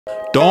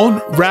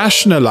Don't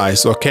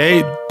rationalize,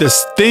 okay?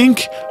 Just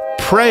think,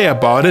 pray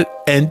about it,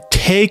 and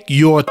take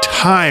your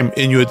time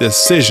in your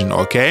decision,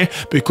 okay?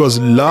 Because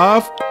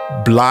love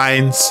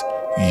blinds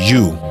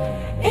you.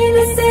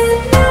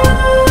 Innocent love.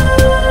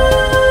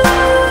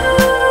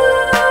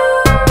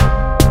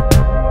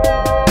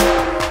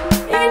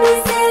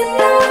 Innocent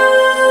love.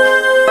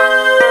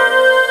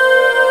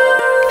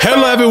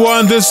 Hello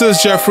everyone, this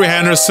is Geoffrey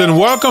Henderson.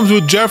 Welcome to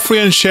Geoffrey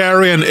and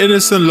Sherry and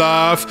Innocent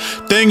Love.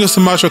 Thank you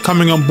so much for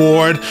coming on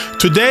board.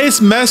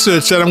 Today's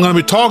message that I'm going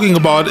to be talking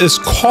about is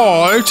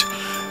called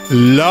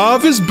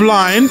Love is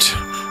Blind.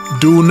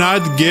 Do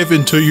not give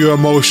into your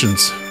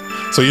emotions.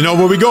 So you know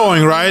where we're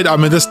going, right? I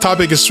mean, this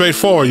topic is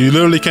straightforward. You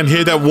literally can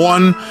hear that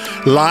one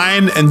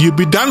line and you'll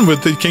be done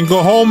with it. You can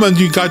go home and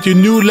you got your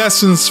new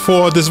lessons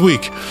for this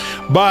week.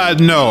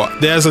 But no,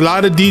 there's a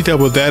lot of detail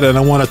with that and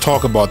I want to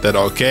talk about that,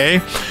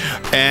 okay?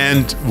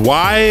 And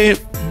why?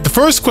 The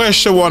first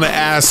question I want to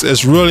ask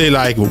is really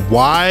like,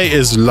 why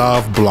is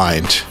love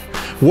blind?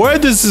 Where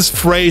does this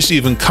phrase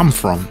even come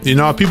from? You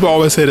know, people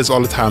always say this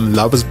all the time,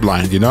 love is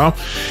blind, you know?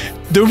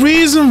 The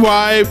reason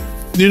why,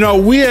 you know,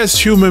 we as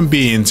human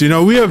beings, you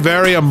know, we are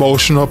very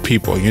emotional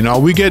people, you know,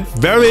 we get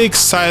very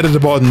excited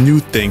about new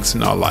things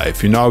in our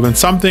life. You know, when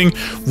something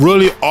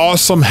really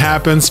awesome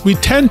happens, we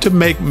tend to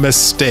make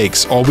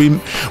mistakes, or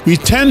we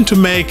tend to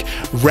make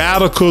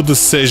radical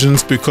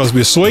decisions because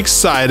we're so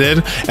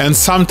excited, and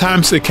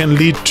sometimes it can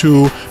lead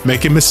to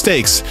making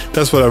mistakes.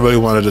 That's what I really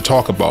wanted to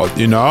talk about,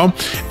 you know.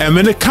 And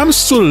when it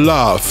comes to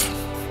love,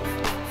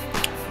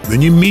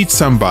 when you meet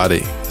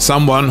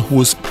someone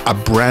who's a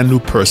brand new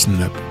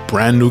person, a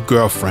brand new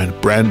girlfriend,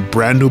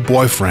 brand new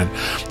boyfriend,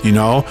 you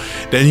know,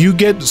 then you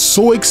get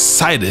so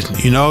excited,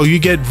 you know, you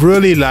get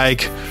really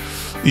like,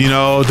 you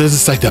know, this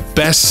is like the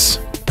best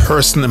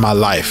person in my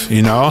life,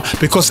 you know,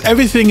 because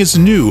everything is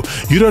new.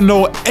 You don't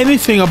know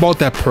anything about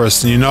that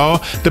person, you know.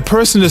 The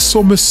person is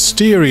so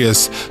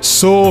mysterious,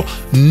 so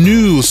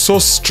new, so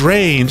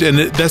strange, and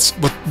that's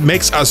what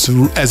makes us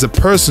as a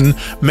person,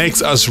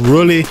 makes us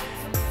really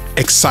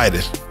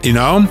excited, you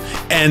know.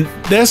 And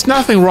there's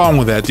nothing wrong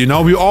with that, you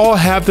know. We all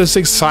have this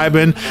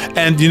excitement,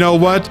 and you know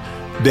what,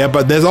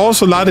 but there's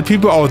also a lot of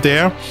people out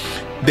there,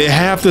 they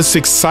have this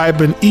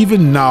excitement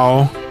even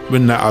now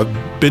when I've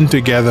been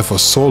together for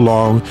so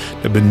long.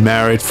 They've been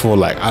married for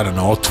like, I don't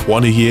know,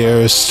 20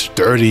 years,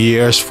 30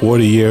 years,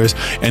 40 years,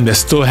 and they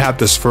still have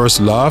this first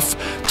love.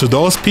 To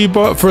those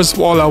people, first of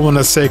all, I want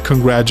to say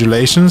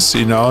congratulations,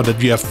 you know,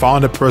 that you have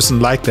found a person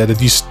like that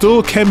you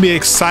still can be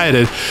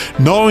excited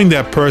knowing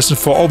that person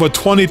for over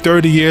 20,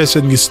 30 years,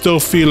 and you still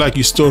feel like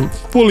you're still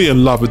fully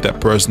in love with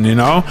that person, you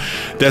know.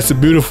 That's a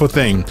beautiful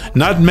thing.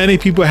 Not many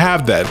people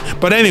have that.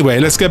 But anyway,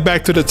 let's get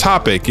back to the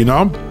topic, you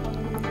know.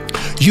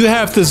 You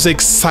have this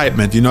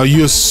excitement, you know,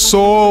 you're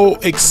so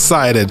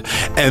excited,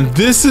 and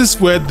this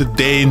is where the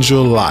danger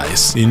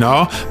lies, you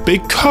know,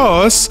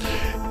 because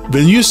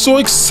when you're so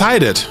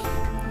excited,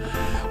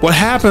 what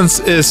happens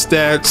is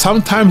that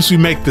sometimes we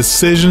make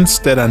decisions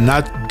that are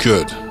not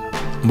good.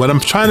 What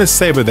I'm trying to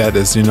say with that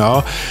is, you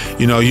know,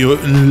 you're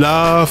in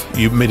love,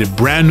 you made a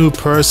brand new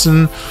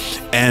person,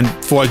 and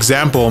for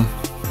example,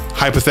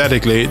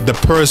 hypothetically, the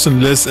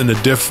person lives in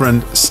a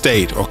different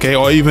state, okay,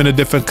 or even a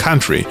different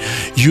country.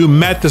 You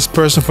met this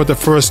person for the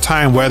first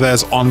time, whether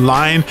it's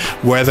online,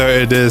 whether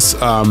it is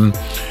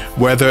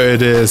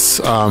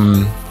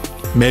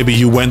maybe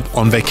you went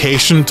on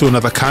vacation to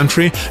another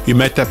country, you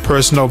met that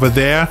person over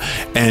there,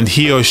 and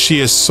he or she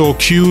is so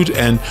cute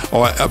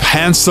or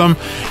handsome,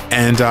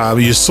 and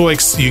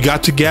you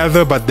got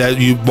together, but that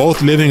you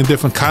both living in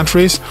different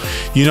countries.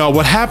 You know,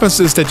 what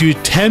happens is that you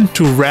tend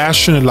to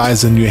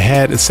rationalize in your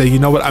head and say, you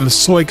know what, I'm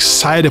so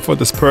excited for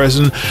this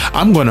person,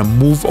 I'm gonna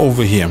move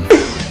over here.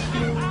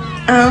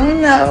 Oh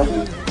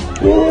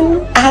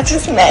no, I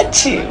just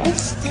met you.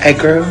 Hey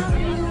girl,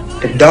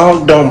 the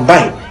dog don't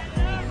bite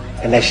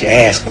unless you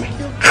ask me.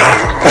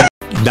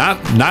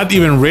 Not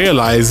even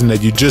realizing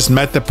that you just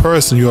met the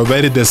person, you're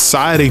already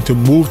deciding to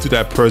move to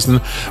that person,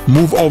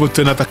 move over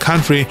to another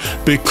country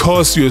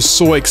because you're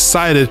so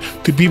excited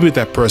to be with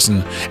that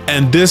person.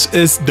 And this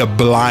is the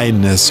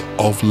blindness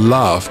of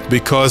love,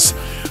 because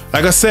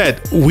like I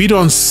said, we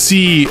don't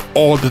see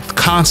all the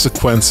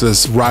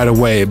consequences right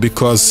away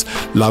because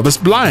love is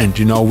blind.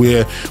 You know,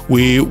 we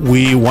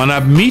want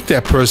to meet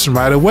that person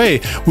right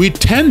away. We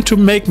tend to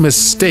make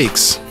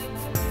mistakes.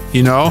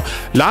 You know,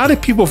 a lot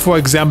of people, for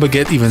example,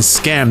 get even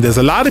scammed. There's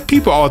a lot of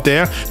people out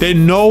there, they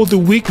know the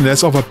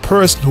weakness of a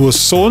person who is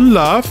so in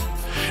love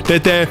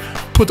that they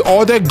put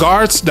all their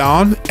guards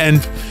down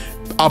and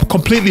are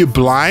completely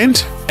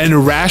blind and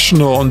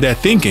irrational on their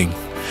thinking.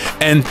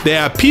 And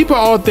there are people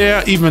out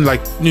there, even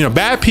like, you know,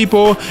 bad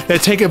people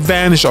that take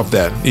advantage of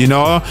that. You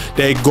know,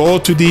 they go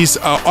to these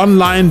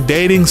online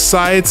dating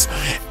sites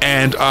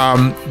and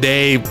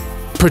they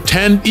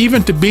pretend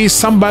even to be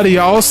somebody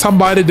else,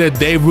 somebody that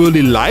they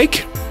really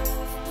like.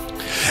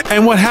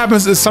 And what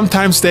happens is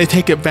sometimes they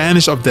take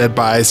advantage of that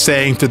by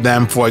saying to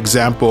them, for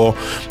example,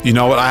 you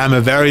know what, I am in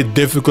a very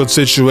difficult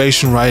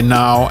situation right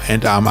now,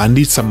 and I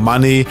need some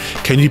money.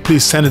 Can you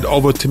please send it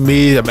over to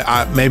me?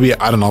 Maybe,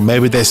 I don't know,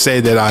 maybe they say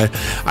that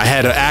I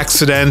had an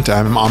accident,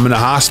 I'm in a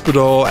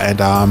hospital,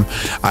 and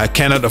I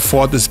cannot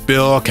afford this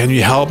bill. Can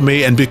you help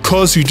me? And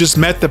because you just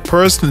met the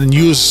person and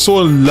you're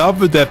so in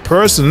love with that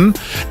person,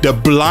 the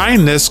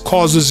blindness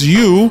causes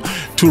you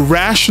to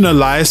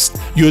rationalize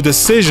your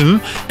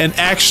decision and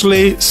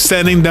actually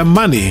sending them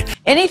money.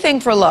 Anything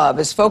for Love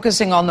is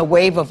focusing on the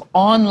wave of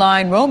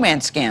online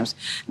romance scams.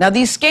 Now,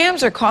 these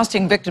scams are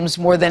costing victims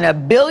more than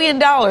 $1 billion,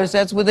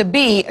 that's with a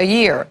B, a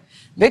year.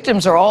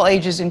 Victims are all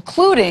ages,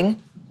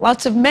 including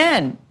lots of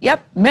men.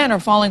 Yep, men are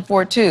falling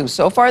for it too.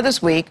 So far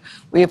this week,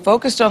 we have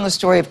focused on the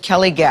story of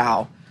Kelly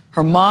Gow.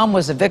 Her mom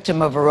was a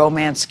victim of a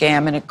romance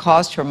scam, and it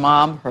cost her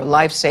mom her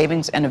life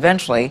savings and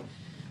eventually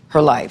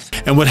her life.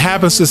 And what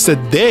happens is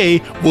that they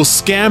will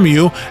scam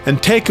you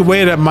and take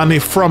away that money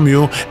from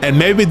you and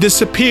maybe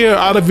disappear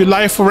out of your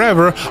life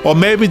forever, or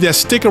maybe they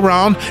stick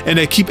around and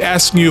they keep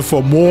asking you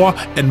for more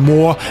and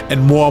more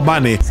and more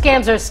money.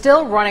 Scams are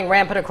still running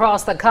rampant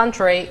across the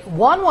country.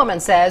 One woman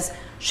says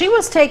she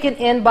was taken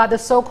in by the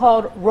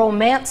so-called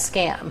romance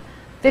scam.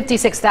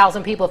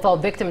 56,000 people fell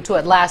victim to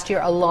it last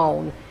year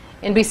alone.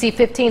 NBC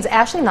 15's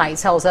Ashley Knight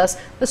tells us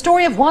the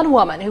story of one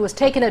woman who was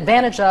taken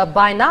advantage of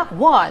by not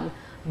one,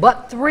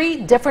 but 3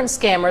 different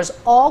scammers,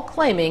 all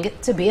claiming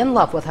to be in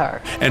love with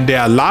her. And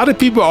there are a lot of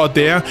people out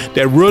there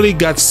that really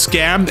got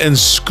scammed and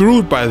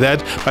screwed by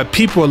that, by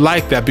people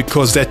like that,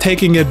 because they're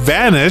taking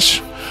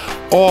advantage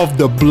of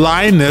the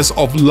blindness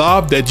of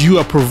love that you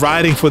are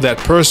providing for that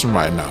person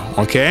right now,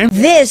 okay?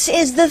 This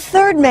is the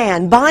third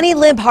man Bonnie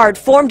Libhart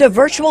formed a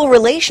virtual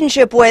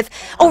relationship with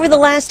over the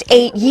last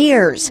 8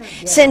 years,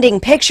 sending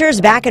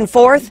pictures back and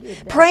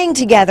forth, praying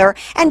together,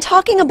 and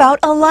talking about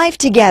a life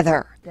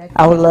together.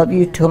 I will love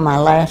you till my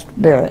last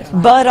breath.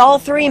 But all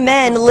 3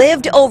 men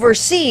lived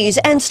overseas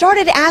and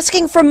started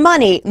asking for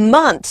money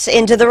months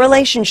into the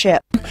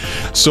relationship.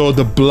 So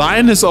the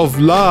blindness of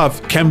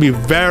love can be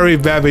very,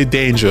 very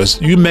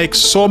dangerous. You make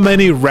so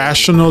many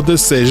rational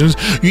decisions.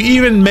 You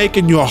even make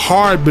in your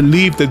heart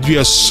believe that you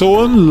are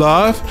so in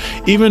love,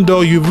 even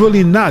though you're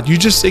really not. You're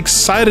just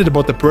excited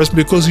about the person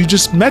because you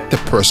just met the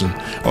person,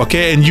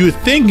 okay? And you're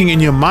thinking in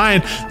your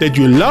mind that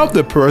you love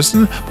the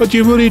person, but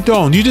you really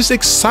don't. You're just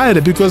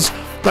excited because,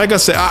 like I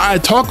said, I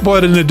talk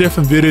about it in a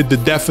different video, the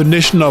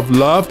definition of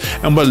love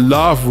and what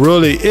love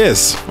really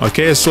is.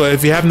 Okay, so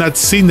if you have not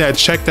seen that,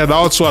 check that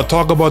out. So I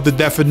talk about the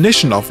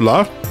definition of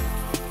love.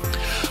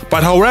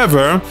 But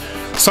however,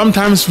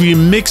 sometimes we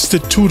mix the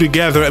two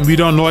together and we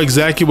don't know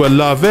exactly what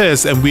love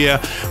is, and we're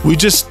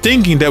just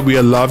thinking that we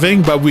are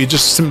loving, but we're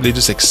just simply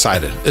just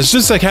excited. It's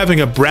just like having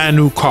a brand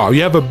new car.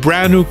 You have a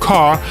brand new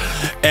car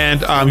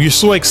and you're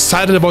so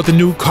excited about the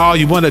new car.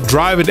 You want to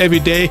drive it every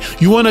day.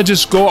 You want to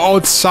just go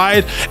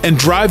outside and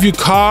drive your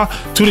car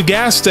to the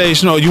gas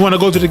station, or you want to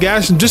go to the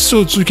gas station just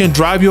so you can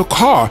drive your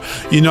car.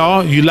 You know,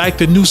 you like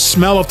the new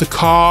smell of the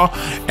car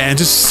and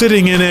just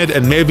sitting in it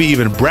and maybe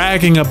even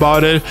bragging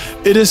about it.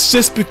 It is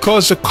just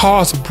because the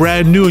car is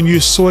brand new and you're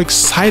so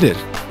excited,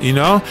 you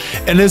know.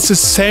 And it's the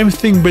same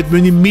thing, but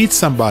when you meet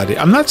somebody,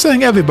 I'm not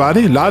saying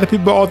everybody, a lot of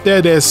people out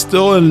there, they're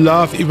still in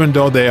love even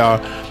though they are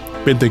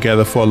been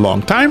together for a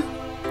long time.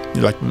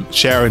 Like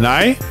Sherry and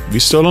I, we're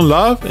still in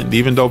love, and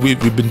even though we've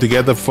been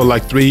together for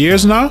like 3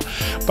 years now,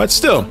 but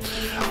still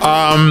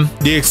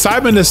the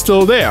excitement is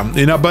still there,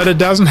 you know. But it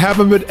doesn't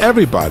happen with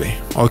everybody,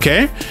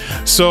 okay?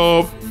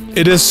 So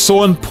it is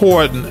so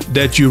important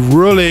that you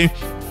really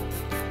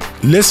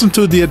listen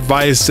to the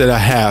advice that I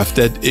have,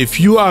 that if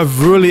you are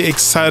really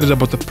excited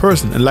about the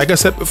person, and like I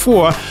said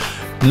before,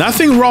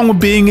 nothing wrong with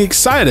being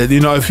excited. You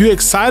know, if you're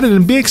excited,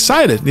 and be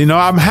excited. You know,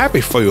 I'm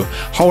happy for you.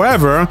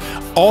 However,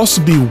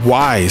 also be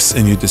wise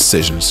in your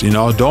decisions. You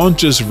know, don't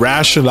just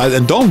rationalize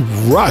and don't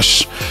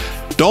rush.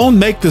 Don't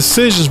make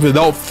decisions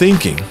without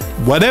thinking,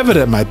 whatever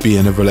that might be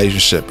in a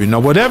relationship. You know,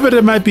 whatever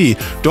that might be,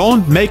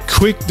 don't make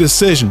quick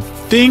decisions.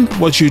 Think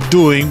what you're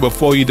doing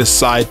before you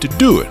decide to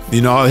do it. You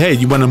know, hey,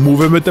 you want to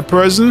move in with the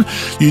person,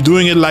 you're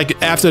doing it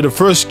like after the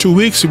first 2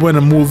 weeks, you want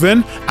to move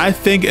in. I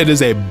think it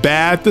is a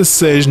bad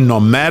decision, no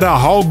matter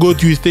how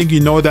good you think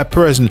you know that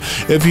person.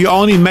 If you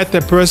only met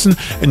that person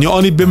and you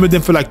only been with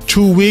them for like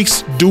 2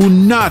 weeks, do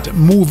not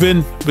move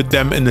in with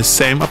them in the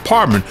same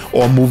apartment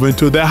or move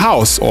into their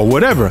house or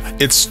whatever.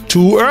 It's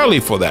too early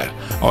for that,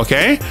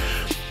 okay?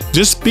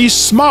 Just be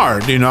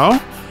smart, you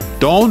know?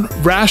 Don't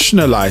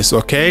rationalize,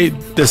 okay?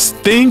 Just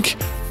think,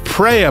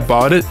 pray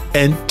about it,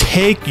 and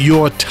take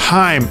your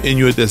time in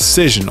your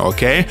decision,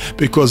 okay?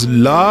 Because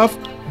love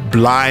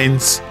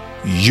blinds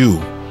you,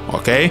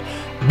 okay?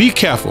 Be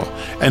careful.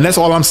 And that's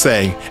all I'm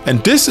saying.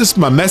 And this is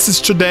my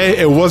message today.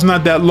 It was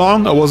not that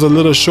long. It was a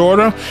little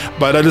shorter,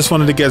 but I just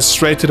wanted to get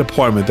straight to the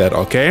point with that,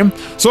 okay?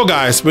 So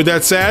guys, with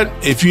that said,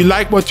 if you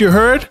like what you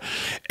heard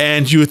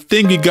and you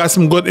think you got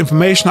some good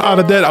information out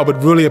of that, I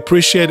would really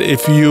appreciate it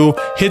if you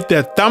hit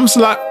that thumbs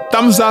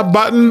up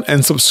button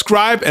and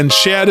subscribe and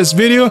share this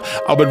video.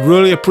 I would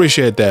really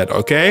appreciate that,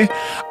 okay?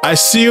 I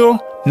see you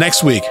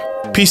next week.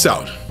 Peace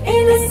out.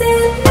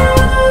 Innocent